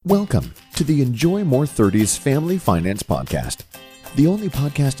Welcome to the Enjoy More 30s Family Finance Podcast, the only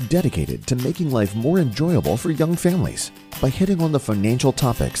podcast dedicated to making life more enjoyable for young families by hitting on the financial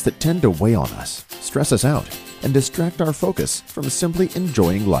topics that tend to weigh on us, stress us out, and distract our focus from simply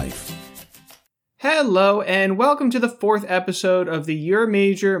enjoying life. Hello, and welcome to the fourth episode of the Your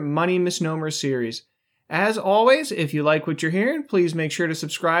Major Money Misnomer series. As always, if you like what you're hearing, please make sure to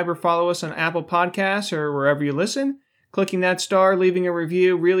subscribe or follow us on Apple Podcasts or wherever you listen. Clicking that star, leaving a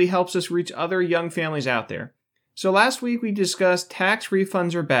review really helps us reach other young families out there. So last week we discussed tax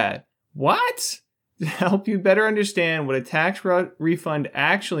refunds are bad. What? To help you better understand what a tax refund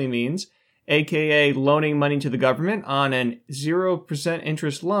actually means, aka loaning money to the government on an 0%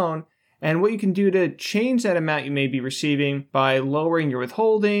 interest loan, and what you can do to change that amount you may be receiving by lowering your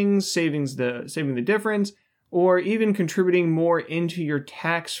withholdings, saving the difference, or even contributing more into your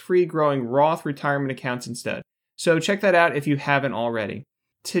tax-free growing Roth retirement accounts instead. So check that out if you haven't already.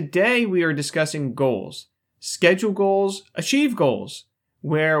 Today we are discussing goals. Schedule goals, achieve goals,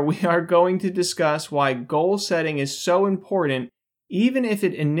 where we are going to discuss why goal setting is so important, even if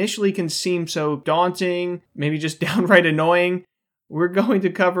it initially can seem so daunting, maybe just downright annoying. We're going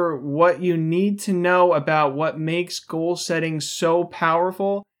to cover what you need to know about what makes goal setting so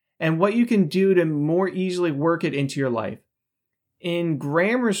powerful and what you can do to more easily work it into your life. In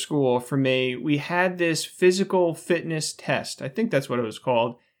grammar school, for me, we had this physical fitness test. I think that's what it was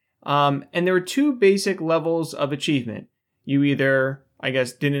called. And there were two basic levels of achievement. You either,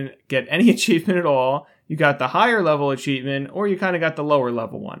 didn't get any achievement at all, you got the higher level achievement, or you kind of got the lower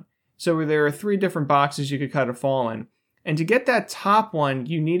level one. So there are three different boxes you could kind of fall in. And to get that top one,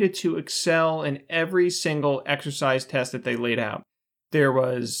 you needed to excel in every single exercise test that they laid out. There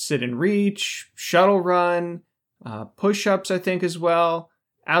was sit and reach, shuttle run, push-ups, I think, as well.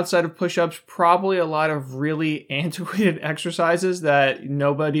 Outside of push-ups, probably a lot of really antiquated exercises that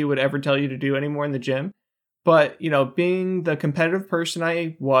nobody would ever tell you to do anymore in the gym. But, being the competitive person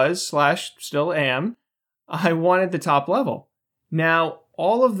I was / still am, I wanted the top level. Now,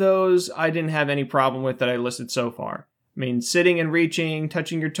 all of those I didn't have any problem with that I listed so far. I mean, sitting and reaching,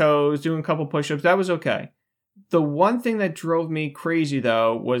 touching your toes, doing a couple push-ups, that was okay. The one thing that drove me crazy,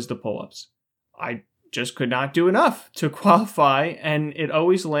 though, was the pull-ups. I just could not do enough to qualify, and it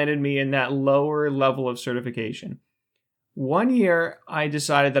always landed me in that lower level of certification. One year, I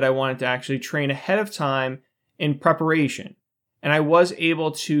decided that I wanted to actually train ahead of time in preparation, and I was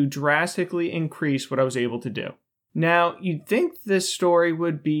able to drastically increase what I was able to do. Now, you'd think this story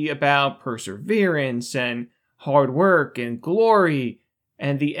would be about perseverance and hard work and glory,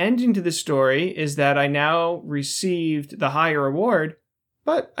 and the ending to the story is that I now received the higher award,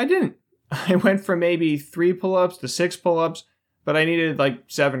 but I didn't. I went from maybe 3 pull-ups to 6 pull-ups, but I needed like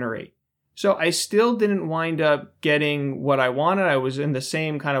 7 or 8. So I still didn't wind up getting what I wanted. I was in the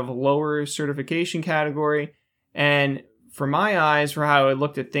same kind of lower certification category. And for my eyes, for how I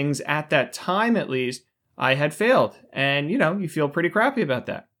looked at things at that time at least, I had failed. And, you feel pretty crappy about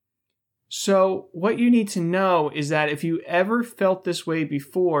that. So what you need to know is that if you ever felt this way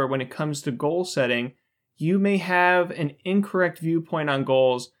before when it comes to goal setting, you may have an incorrect viewpoint on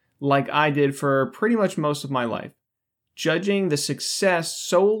goals like I did for pretty much most of my life, judging the success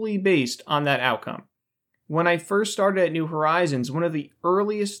solely based on that outcome. When I first started at New Horizons, one of the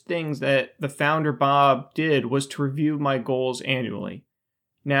earliest things that the founder Bob did was to review my goals annually.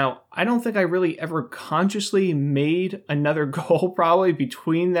 Now, I don't think I really ever consciously made another goal probably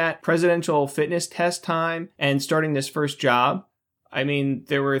between that presidential fitness test time and starting this first job. I mean,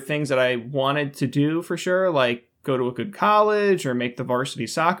 there were things that I wanted to do for sure, like go to a good college or make the varsity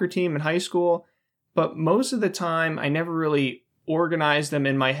soccer team in high school. But most of the time, I never really organized them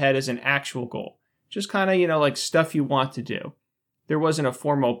in my head as an actual goal. Just kind of, like stuff you want to do. There wasn't a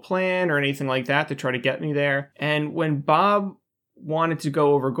formal plan or anything like that to try to get me there. And when Bob wanted to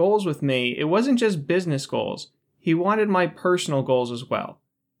go over goals with me, it wasn't just business goals. He wanted my personal goals as well.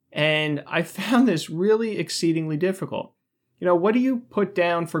 And I found this really exceedingly difficult. What do you put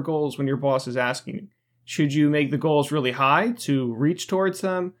down for goals when your boss is asking you? Should you make the goals really high to reach towards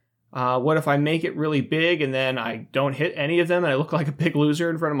them? What if I make it really big and then I don't hit any of them and I look like a big loser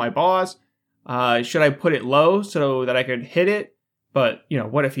in front of my boss? Should I put it low so that I could hit it? But,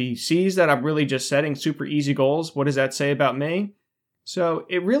 what if he sees that I'm really just setting super easy goals? What does that say about me? So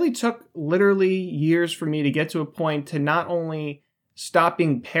it really took literally years for me to get to a point to not only stop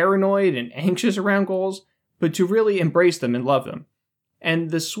being paranoid and anxious around goals, but to really embrace them and love them.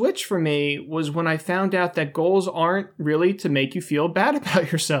 And the switch for me was when I found out that goals aren't really to make you feel bad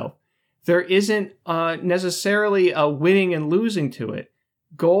about yourself. There isn't necessarily a winning and losing to it.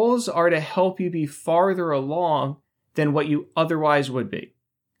 Goals are to help you be farther along than what you otherwise would be.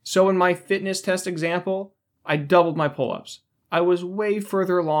 So in my fitness test example, I doubled my pull-ups. I was way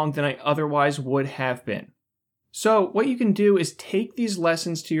further along than I otherwise would have been. So what you can do is take these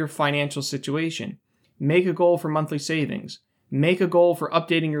lessons to your financial situation. Make a goal for monthly savings. Make a goal for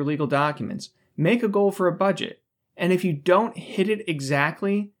updating your legal documents. Make a goal for a budget. And if you don't hit it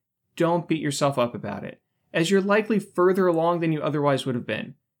exactly, don't beat yourself up about it, as you're likely further along than you otherwise would have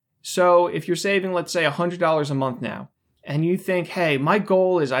been. So if you're saving, let's say, $100 a month now, and you think, hey, my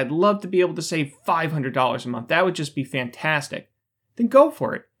goal is I'd love to be able to save $500 a month, that would just be fantastic, then go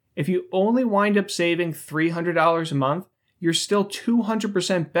for it. If you only wind up saving $300 a month, you're still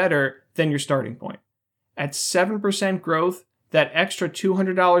 200% better than your starting point. At 7% growth, that extra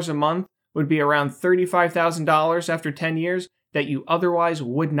 $200 a month would be around $35,000 after 10 years that you otherwise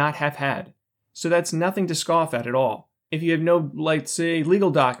would not have had. So that's nothing to scoff at all. If you have no, let's say,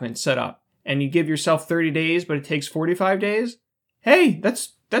 legal documents set up, and you give yourself 30 days, but it takes 45 days, hey,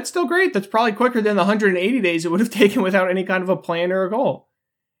 that's still great. That's probably quicker than the 180 days it would have taken without any kind of a plan or a goal.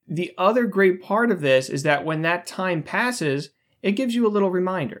 The other great part of this is that when that time passes, it gives you a little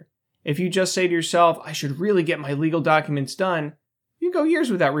reminder. If you just say to yourself, I should really get my legal documents done, you go years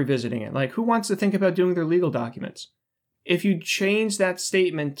without revisiting it. Like, who wants to think about doing their legal documents? If you change that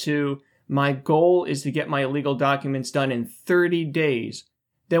statement to, my goal is to get my legal documents done in 30 days,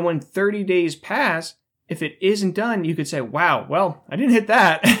 then when 30 days pass, if it isn't done, you could say, wow, well, I didn't hit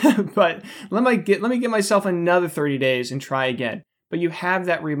that, but let me get myself another 30 days and try again. But you have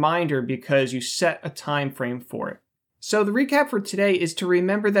that reminder because you set a time frame for it. So the recap for today is to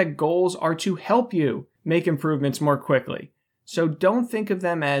remember that goals are to help you make improvements more quickly. So don't think of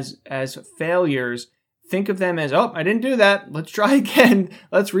them as failures. Think of them as, oh, I didn't do that. Let's try again.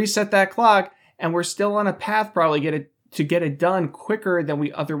 Let's reset that clock. And we're still on a path probably to get it done quicker than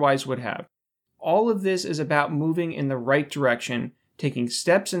we otherwise would have. All of this is about moving in the right direction, taking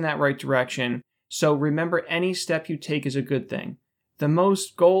steps in that right direction. So remember, any step you take is a good thing. The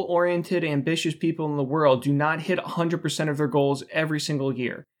most goal-oriented, ambitious people in the world do not hit 100% of their goals every single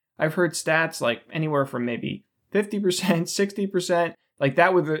year. I've heard stats like anywhere from maybe 50%, 60%, like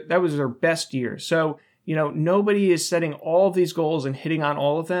that was their best year. So, nobody is setting all of these goals and hitting on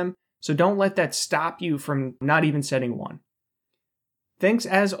all of them. So don't let that stop you from not even setting one. Thanks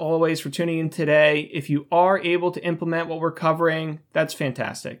as always for tuning in today. If you are able to implement what we're covering, that's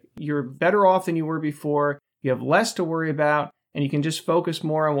fantastic. You're better off than you were before. You have less to worry about, and you can just focus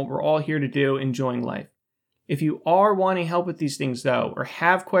more on what we're all here to do, enjoying life. If you are wanting help with these things, though, or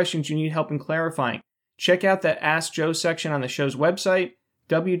have questions you need help in clarifying, check out the Ask Joe section on the show's website,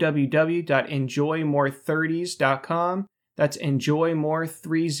 www.enjoymore30s.com. That's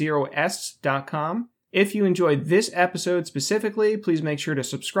enjoymore30s.com. If you enjoyed this episode specifically, please make sure to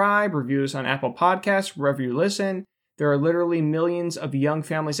subscribe, review us on Apple Podcasts, wherever you listen. There are literally millions of young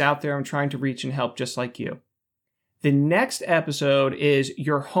families out there I'm trying to reach and help just like you. The next episode is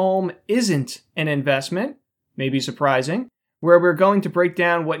Your Home Isn't an Investment, maybe surprising, where we're going to break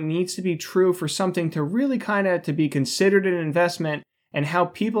down what needs to be true for something to really to be considered an investment and how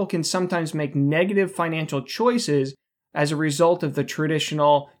people can sometimes make negative financial choices as a result of the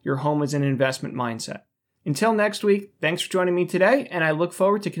traditional your home is an investment mindset. Until next week, thanks for joining me today, and I look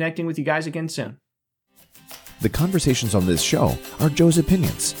forward to connecting with you guys again soon. The conversations on this show are Joe's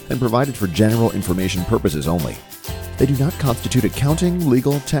opinions and provided for general information purposes only. They do not constitute accounting,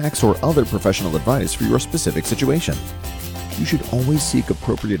 legal, tax, or other professional advice for your specific situation. You should always seek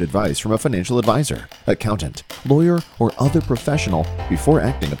appropriate advice from a financial advisor, accountant, lawyer, or other professional before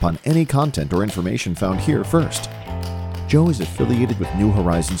acting upon any content or information found here first. Joe is affiliated with New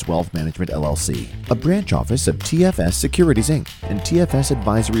Horizons Wealth Management, LLC, a branch office of TFS Securities, Inc., and TFS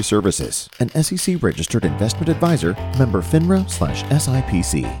Advisory Services, an SEC-registered investment advisor, member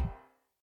FINRA/SIPC.